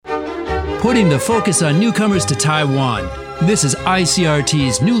putting the focus on newcomers to Taiwan. This is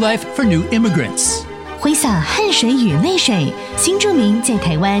ICRT's New Life for New Immigrants. 挥洒汗水与泪水，新住民在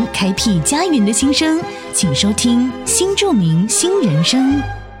台湾开辟家园的心声，请收听新住民新人生。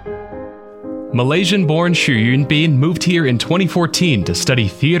Malaysian-born许芸繽moved here in 2014 to study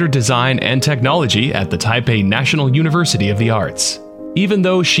theater design and technology at the Taipei National University of the Arts. Even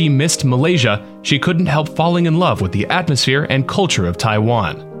though she missed Malaysia, she couldn't help falling in love with the atmosphere and culture of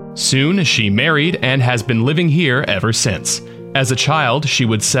Taiwan. Soon, she married and has been living here ever since. As a child, she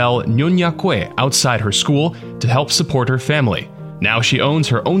would sell nyonya kueh outside her school to help support her family. Now she owns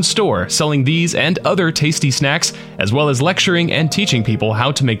her own store, selling these and other tasty snacks, as well as lecturing and teaching people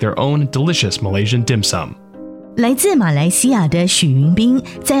how to make their own delicious Malaysian dim sum. 来自马来西亚的许芸繽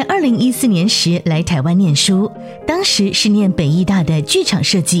在2014年时来台湾念书，当时是念北艺大的剧场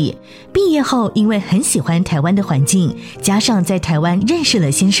设计。毕业后因为很喜欢台湾的环境，加上在台湾认识了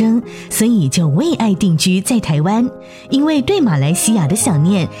先生，所以就为爱定居在台湾。因为对马来西亚的想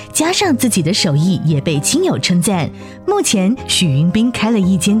念，加上自己的手艺也被亲友称赞。目前许芸繽开了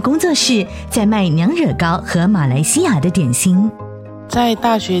一间工作室，在卖娘惹糕和马来西亚的点心。在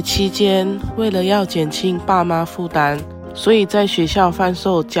大学期间，为了要减轻爸妈负担，所以在学校贩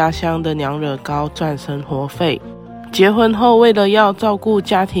售家乡的娘惹糕赚生活费。结婚后，为了要照顾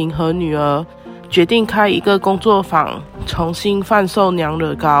家庭和女儿，决定开一个工作坊，重新贩售娘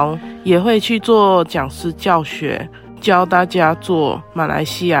惹糕，也会去做讲师教学，教大家做马来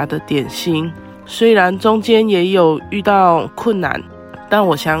西亚的点心。虽然中间也有遇到困难，但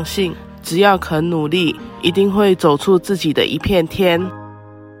我相信只要肯努力，一定会走出自己的一片天。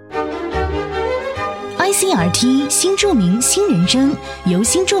ICRT 新住民新人生由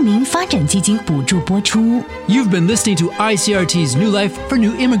新住民发展基金补助播出。 You've been listening to ICRT's New Life for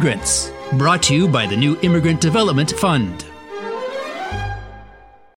New Immigrants, brought to you by the New Immigrant Development Fund.